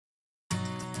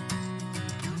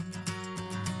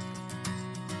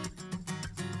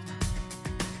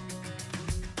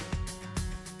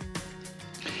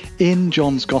In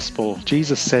John's Gospel,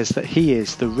 Jesus says that he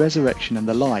is the resurrection and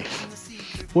the life.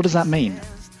 What does that mean?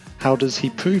 How does he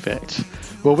prove it?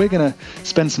 Well, we're going to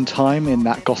spend some time in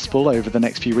that Gospel over the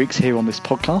next few weeks here on this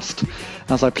podcast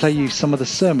as I play you some of the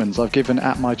sermons I've given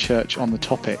at my church on the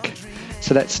topic.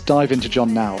 So let's dive into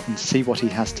John now and see what he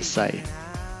has to say.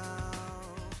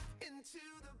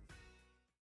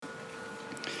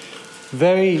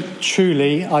 Very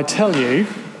truly, I tell you,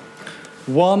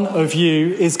 one of you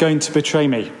is going to betray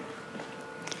me.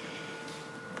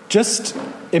 Just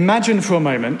imagine for a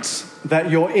moment that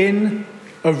you're in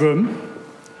a room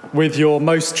with your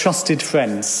most trusted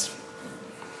friends.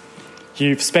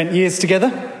 You've spent years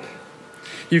together.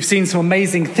 You've seen some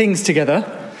amazing things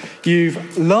together.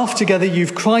 You've laughed together,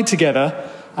 you've cried together,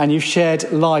 and you've shared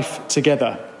life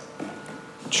together.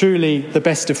 Truly the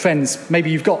best of friends.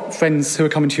 Maybe you've got friends who are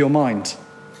coming to your mind.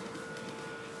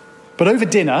 But over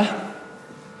dinner,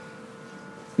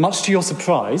 much to your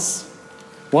surprise,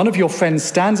 one of your friends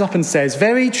stands up and says,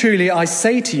 "Very truly, I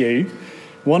say to you,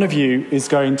 one of you is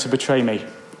going to betray me."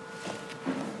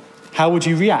 How would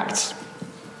you react?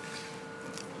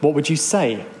 What would you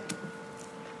say?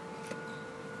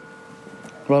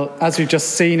 Well, as we've just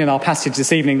seen in our passage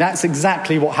this evening, that's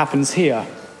exactly what happens here.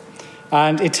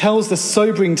 And it tells the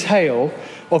sobering tale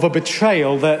of a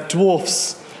betrayal that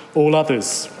dwarfs all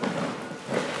others.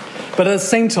 But at the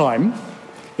same time,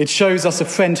 it shows us a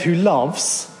friend who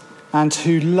loves and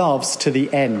who loves to the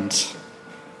end.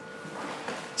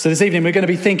 So this evening we're going to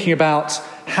be thinking about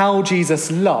how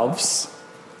Jesus loves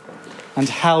and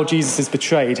how Jesus is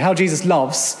betrayed. How Jesus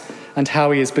loves and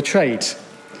how he is betrayed.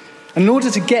 And in order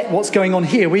to get what's going on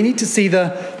here, we need to see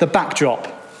the backdrop,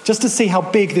 just to see how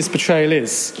big this betrayal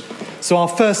is. So our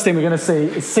first thing we're going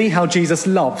to see how Jesus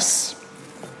loves.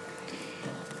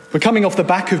 We're coming off the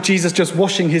back of Jesus just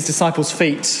washing his disciples'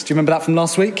 feet. Do you remember that from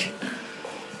last week?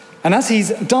 And as he's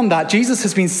done that, Jesus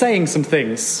has been saying some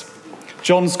things.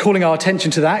 John's calling our attention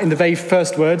to that in the very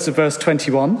first words of verse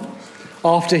 21,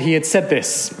 after he had said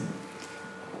this.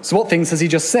 So what things has he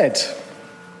just said?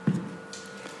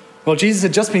 Well, Jesus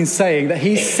had just been saying that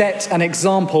he set an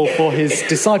example for his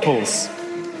disciples.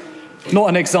 Not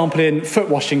an example in foot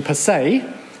washing per se,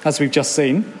 as we've just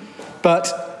seen,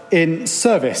 but in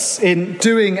service, in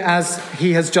doing as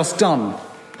he has just done.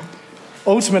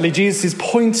 Ultimately, Jesus is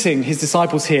pointing his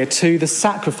disciples here to the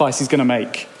sacrifice he's going to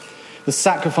make, the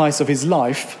sacrifice of his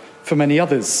life for many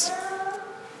others.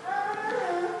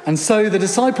 And so the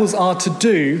disciples are to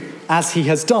do as he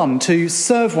has done, to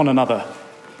serve one another.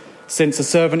 Since a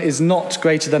servant is not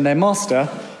greater than their master,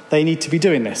 they need to be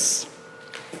doing this.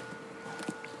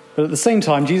 But at the same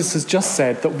time, Jesus has just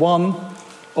said that one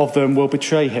of them will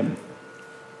betray him.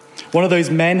 One of those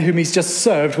men whom he's just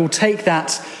served will take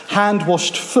that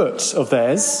hand-washed foot of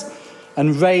theirs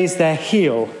and raise their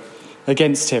heel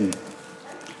against him.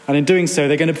 And in doing so,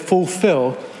 they're going to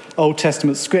fulfill Old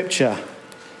Testament scripture.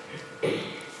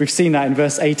 We've seen that in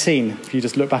verse 18, if you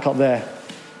just look back up there.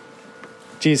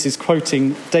 Jesus is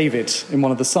quoting David in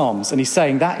one of the Psalms, and he's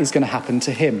saying that is going to happen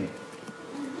to him.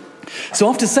 So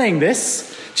after saying this,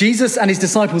 Jesus and his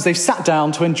disciples, they've sat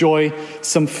down to enjoy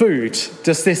some food.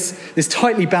 Just this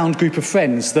tightly bound group of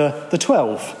friends, the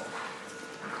 12.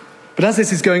 But as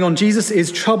this is going on, Jesus is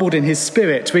troubled in his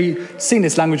spirit. We've seen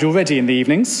this language already in the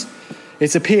evenings.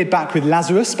 It's appeared back with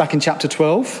Lazarus, back in chapter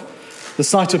 12. The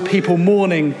sight of people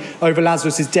mourning over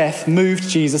Lazarus' death moved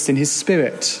Jesus in his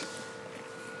spirit.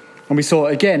 And we saw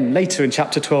it again later in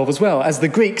chapter 12 as well, as the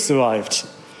Greeks arrived,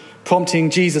 prompting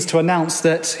Jesus to announce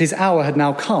that his hour had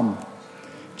now come.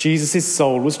 Jesus'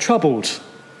 soul was troubled.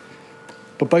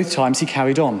 But both times he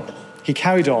carried on. He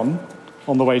carried on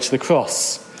the way to the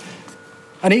cross.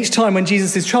 And each time when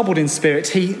Jesus is troubled in spirit,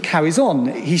 he carries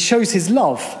on. He shows his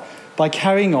love by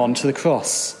carrying on to the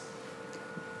cross.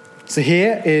 So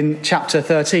here in chapter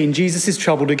 13, Jesus is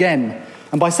troubled again.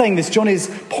 And by saying this, John is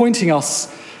pointing us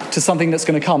to something that's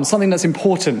going to come, something that's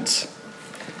important.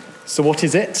 So what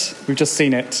is it? We've just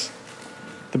seen it.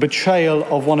 The betrayal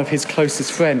of one of his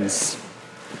closest friends.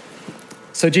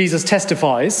 So Jesus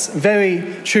testifies, "Very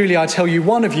truly I tell you,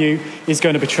 one of you is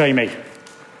going to betray me."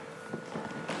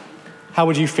 How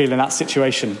would you feel in that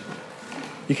situation?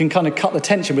 You can kind of cut the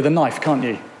tension with a knife, can't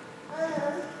you?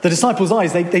 The disciples'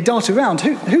 eyes, they dart around.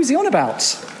 Who's he on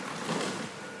about?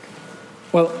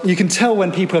 Well, you can tell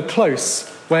when people are close,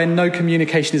 when no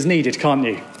communication is needed, can't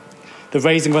you? The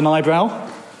raising of an eyebrow,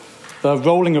 the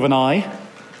rolling of an eye.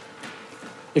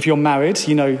 If you're married,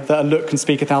 you know that a look can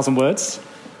speak 1,000 words.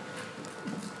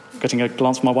 Getting a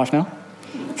glance from my wife now.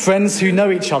 Friends who know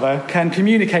each other can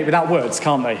communicate without words,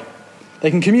 can't they?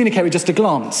 They can communicate with just a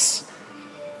glance.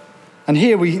 And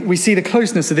here we see the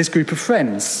closeness of this group of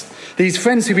friends. These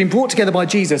friends who've been brought together by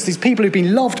Jesus, these people who've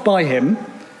been loved by him.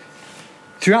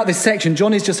 Throughout this section,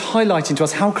 John is just highlighting to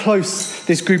us how close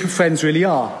this group of friends really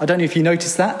are. I don't know if you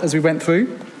noticed that as we went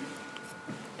through.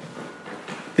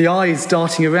 The eyes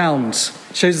darting around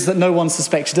shows us that no one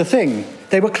suspected a thing.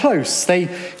 They were close. They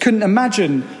couldn't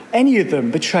imagine any of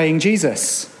them betraying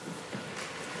Jesus.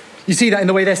 You see that in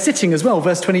the way they're sitting as well.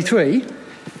 Verse 23,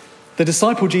 the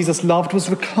disciple Jesus loved was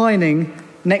reclining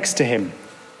next to him.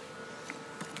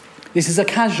 This is a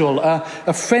casual,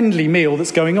 a friendly meal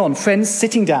that's going on. Friends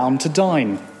sitting down to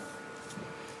dine.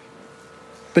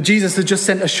 But Jesus has just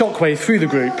sent a shockwave through the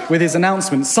group with his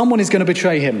announcement. Someone is going to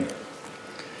betray him.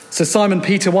 So Simon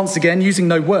Peter, once again, using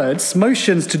no words,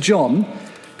 motions to John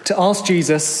to ask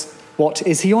Jesus, what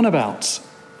is he on about?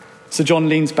 So John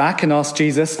leans back and asks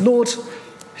Jesus, Lord,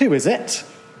 who is it?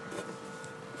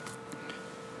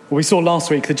 Well, we saw last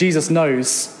week that Jesus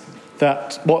knows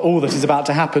all that is about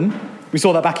to happen. We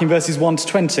saw that back in verses 1 to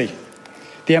 20.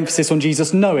 The emphasis on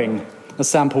Jesus knowing, as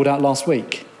Sam pulled out last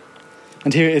week.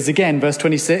 And here it is again, verse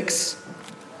 26.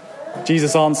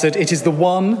 Jesus answered, it is the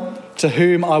one to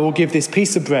whom I will give this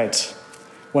piece of bread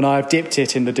when I have dipped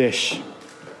it in the dish.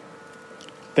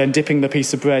 Then dipping the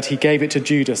piece of bread, he gave it to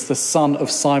Judas, the son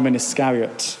of Simon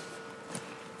Iscariot.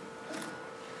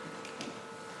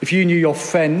 If you knew your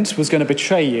friend was going to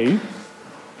betray you,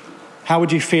 how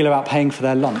would you feel about paying for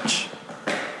their lunch?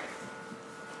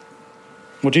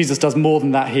 Well, Jesus does more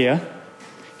than that here.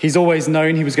 He's always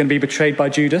known he was going to be betrayed by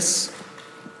Judas,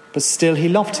 but still he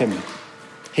loved him.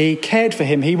 He cared for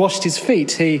him. He washed his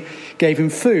feet. He gave him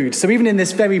food. So even in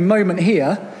this very moment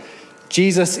here,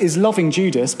 Jesus is loving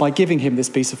Judas by giving him this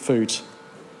piece of food.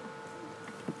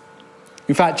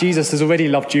 In fact, Jesus has already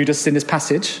loved Judas in this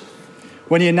passage.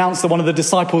 When he announced that one of the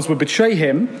disciples would betray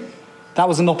him, that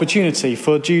was an opportunity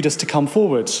for Judas to come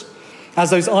forward. As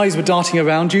those eyes were darting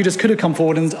around, Judas could have come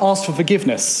forward and asked for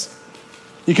forgiveness.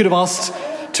 He could have asked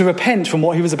to repent from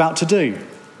what he was about to do.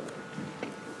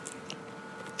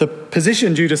 The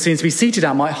position Judas seems to be seated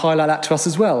at might highlight that to us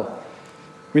as well.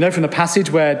 We know from the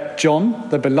passage where John,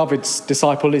 the beloved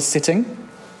disciple, is sitting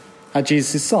at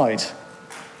Jesus' side.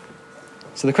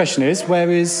 So the question is, where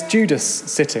is Judas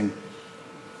sitting?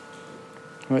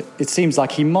 Well, it seems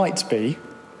like he might be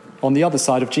on the other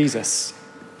side of Jesus.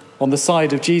 On the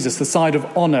side of Jesus, the side of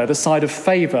honour, the side of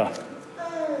favour.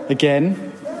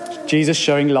 Again, Jesus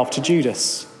showing love to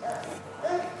Judas.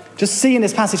 Just see in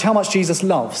this passage how much Jesus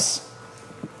loves.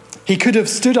 He could have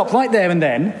stood up right there and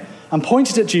then and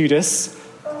pointed at Judas,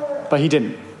 but he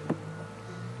didn't.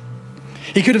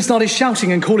 He could have started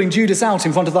shouting and calling Judas out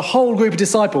in front of the whole group of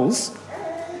disciples,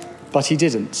 but he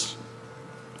didn't.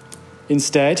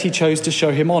 Instead, he chose to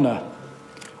show him honour,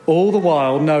 all the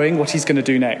while knowing what he's going to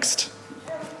do next.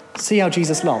 See how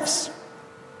Jesus loves.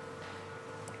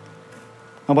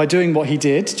 And by doing what he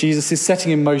did, Jesus is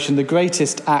setting in motion the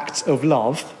greatest act of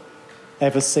love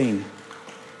ever seen.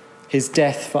 His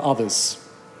death for others.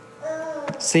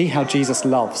 See how Jesus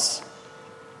loves.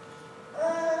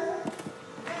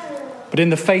 But in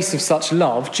the face of such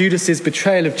love, Judas's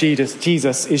betrayal of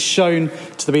Jesus is shown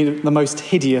to be the most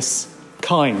hideous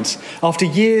kind. After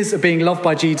years of being loved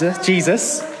by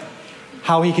Jesus,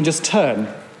 how he can just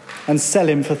turn and sell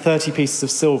him for 30 pieces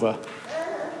of silver.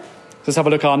 Let's have a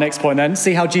look at our next point then.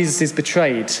 See how Jesus is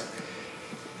betrayed.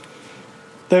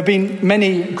 There have been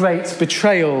many great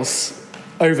betrayals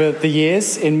over the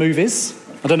years in movies.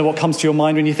 I don't know what comes to your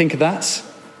mind when you think of that.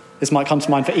 This might come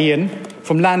to mind for Ian.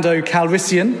 From Lando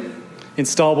Calrissian in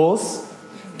Star Wars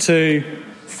to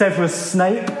Severus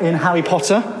Snape in Harry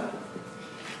Potter.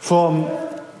 From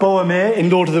Boromir in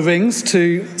Lord of the Rings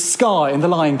to Scar in The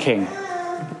Lion King.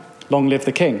 Long live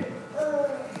the king.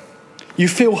 You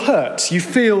feel hurt. You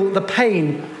feel the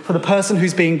pain for the person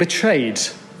who's being betrayed.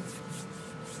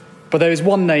 But there is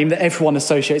one name that everyone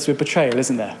associates with betrayal,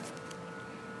 isn't there?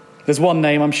 There's one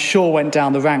name I'm sure went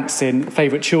down the ranks in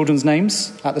favourite children's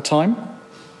names at the time.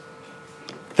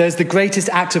 There's the greatest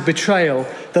act of betrayal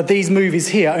that these movies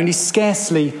here only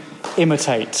scarcely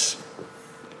imitate.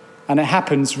 And it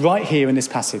happens right here in this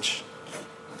passage.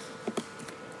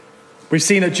 We've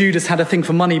seen that Judas had a thing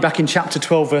for money back in chapter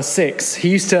 12, verse 6. He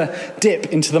used to dip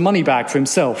into the money bag for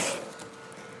himself.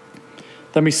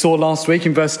 Then we saw last week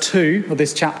in verse 2 of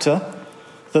this chapter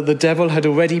that the devil had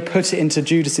already put it into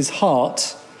Judas's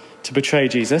heart to betray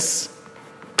Jesus.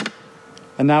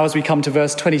 And now as we come to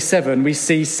verse 27, we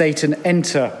see Satan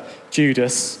enter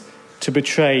Judas to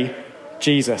betray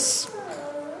Jesus.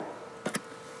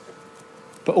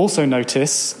 But also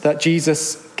notice that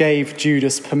Jesus gave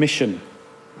Judas permission.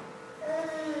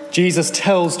 Jesus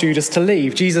tells Judas to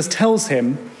leave. Jesus tells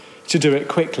him to do it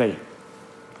quickly.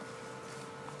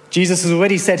 Jesus has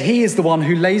already said he is the one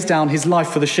who lays down his life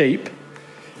for the sheep,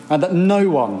 and that no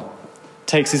one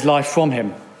takes his life from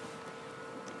him.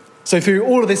 So through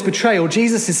all of this betrayal,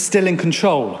 Jesus is still in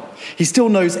control. He still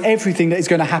knows everything that is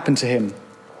going to happen to him,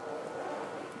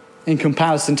 in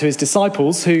comparison to his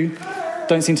disciples, who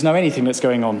don't seem to know anything that's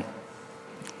going on.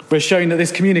 We're showing that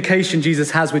this communication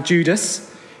Jesus has with Judas,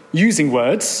 using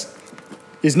words,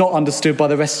 is not understood by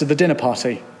the rest of the dinner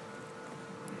party.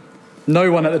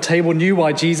 No one at the table knew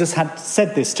why Jesus had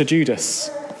said this to Judas.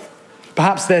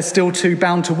 Perhaps they're still too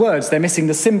bound to words. They're missing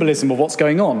the symbolism of what's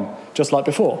going on, just like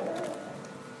before.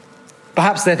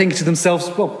 Perhaps they're thinking to themselves,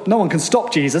 well, no one can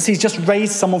stop Jesus. He's just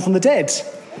raised someone from the dead.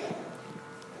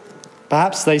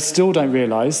 Perhaps they still don't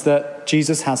realise that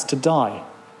Jesus has to die.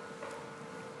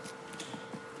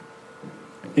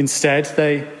 Instead,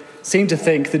 they seem to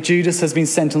think that Judas has been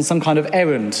sent on some kind of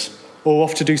errand or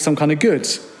off to do some kind of good.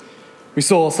 We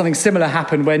saw something similar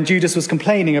happen when Judas was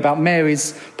complaining about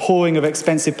Mary's pouring of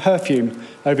expensive perfume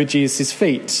over Jesus'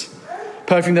 feet,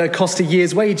 perfume that had cost a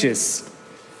year's wages.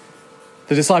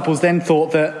 The disciples then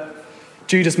thought that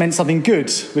Judas meant something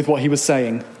good with what he was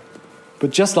saying. But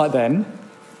just like then,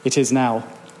 it is now.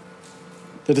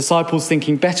 The disciples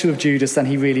thinking better of Judas than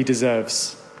he really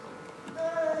deserves.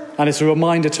 And it's a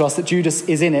reminder to us that Judas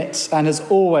is in it and has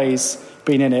always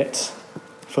been in it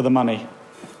for the money.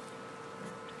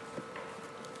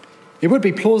 It would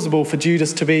be plausible for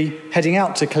Judas to be heading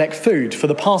out to collect food for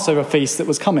the Passover feast that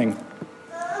was coming,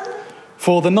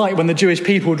 for the night when the Jewish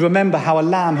people would remember how a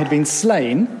lamb had been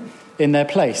slain in their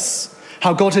place,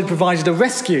 how God had provided a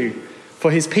rescue for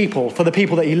his people, for the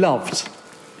people that he loved.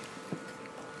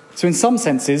 So in some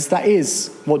senses, that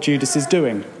is what Judas is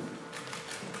doing.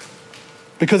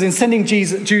 Because in sending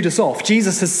Judas off,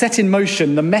 Jesus has set in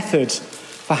motion the method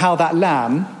for how that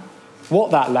lamb, what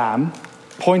that lamb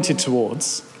pointed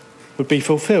towards, would be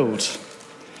fulfilled.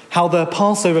 How the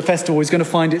Passover festival is going to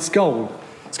find its goal.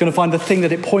 It's going to find the thing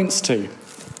that it points to.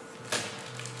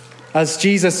 As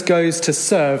Jesus goes to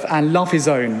serve and love his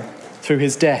own through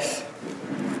his death.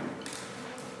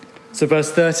 So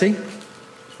verse 30.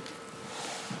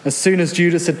 As soon as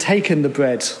Judas had taken the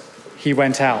bread, he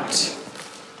went out.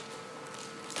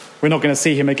 We're not going to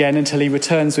see him again until he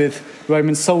returns with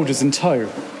Roman soldiers in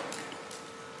tow.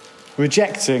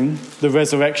 Rejecting the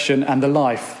resurrection and the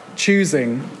life,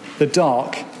 choosing the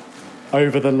dark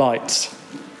over the light.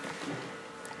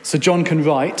 So John can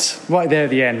write, right there at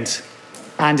the end,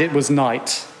 and it was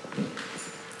night.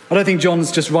 I don't think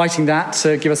John's just writing that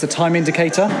to give us a time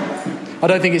indicator. I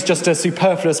don't think it's just a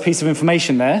superfluous piece of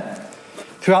information there.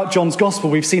 Throughout John's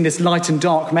gospel, we've seen this light and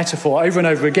dark metaphor over and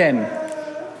over again.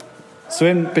 So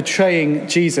in betraying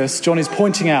Jesus, John is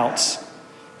pointing out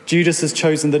Judas has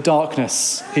chosen the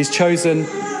darkness. He's chosen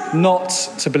not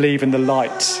to believe in the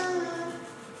light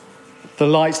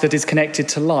that is connected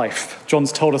to life.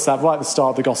 John's told us that right at the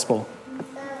start of the gospel.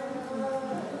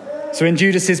 So in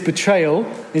Judas's betrayal,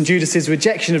 in Judas's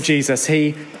rejection of Jesus,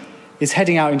 he is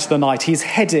heading out into the night. He's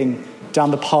heading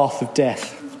down the path of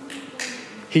death.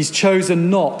 He's chosen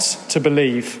not to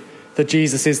believe that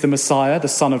Jesus is the Messiah, the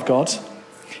Son of God.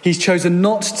 He's chosen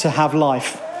not to have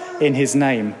life in his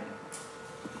name.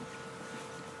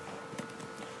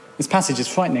 This passage is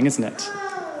frightening, isn't it?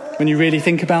 When you really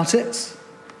think about it.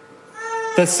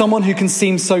 There's someone who can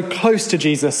seem so close to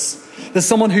Jesus. There's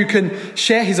someone who can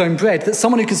share his own bread. That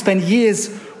someone who can spend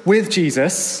years with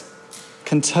Jesus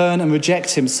can turn and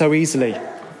reject him so easily.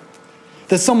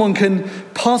 That someone can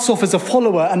pass off as a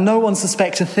follower and no one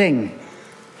suspect a thing.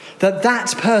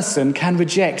 That person can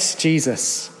reject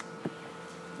Jesus.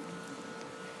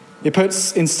 It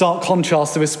puts in stark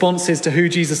contrast the responses to who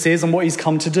Jesus is and what he's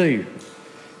come to do.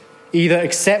 Either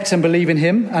accept and believe in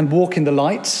him and walk in the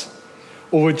light,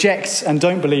 or reject and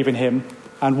don't believe in him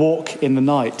and walk in the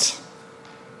night.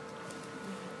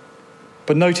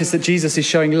 But notice that Jesus is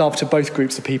showing love to both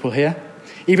groups of people here.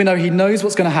 Even though he knows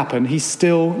what's going to happen, he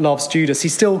still loves Judas. He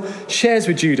still shares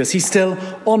with Judas. He still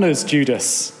honours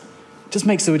Judas. It just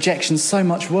makes the rejection so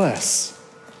much worse.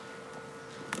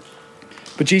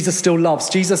 But Jesus still loves.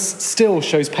 Jesus still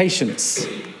shows patience.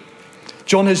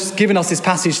 John has given us this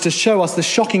passage to show us the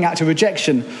shocking act of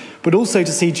rejection, but also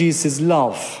to see Jesus'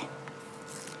 love.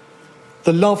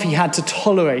 The love he had to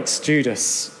tolerate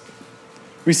Judas.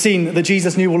 We've seen that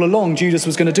Jesus knew all along Judas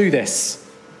was going to do this.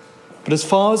 But as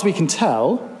far as we can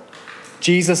tell,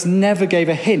 Jesus never gave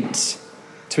a hint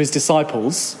to his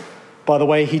disciples by the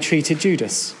way he treated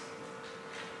Judas.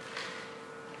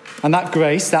 And that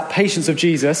grace, that patience of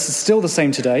Jesus is still the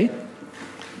same today.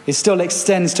 It still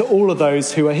extends to all of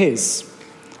those who are his,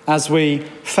 as we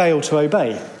fail to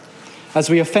obey, as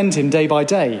we offend him day by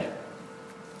day.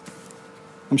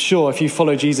 I'm sure if you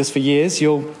follow Jesus for years,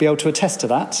 you'll be able to attest to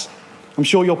that. I'm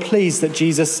sure you're pleased that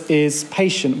Jesus is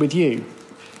patient with you.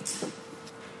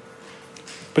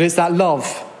 But it's that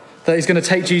love that is going to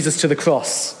take Jesus to the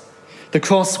cross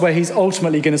where he's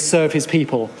ultimately going to serve his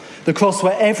people, the cross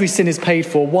where every sin is paid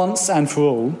for once and for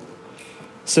all,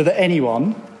 so that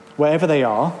anyone, wherever they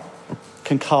are,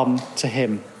 can come to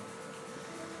him.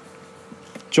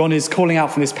 John is calling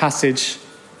out from this passage,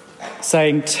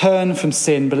 saying, turn from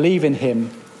sin, believe in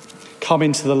him, come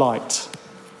into the light.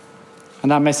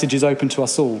 And that message is open to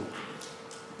us all.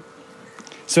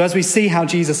 So as we see how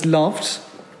Jesus loved,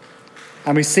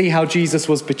 and we see how Jesus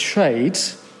was betrayed,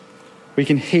 we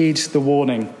can heed the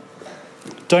warning.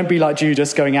 Don't be like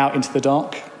Judas going out into the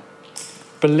dark.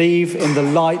 Believe in the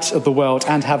light of the world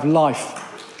and have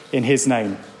life in his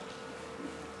name.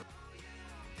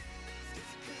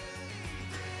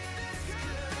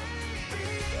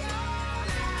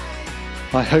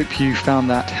 I hope you found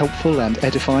that helpful and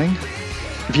edifying.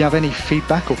 If you have any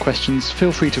feedback or questions,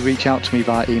 feel free to reach out to me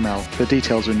via email. The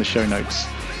details are in the show notes.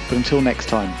 But until next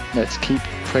time, let's keep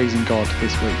praising God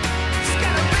this week.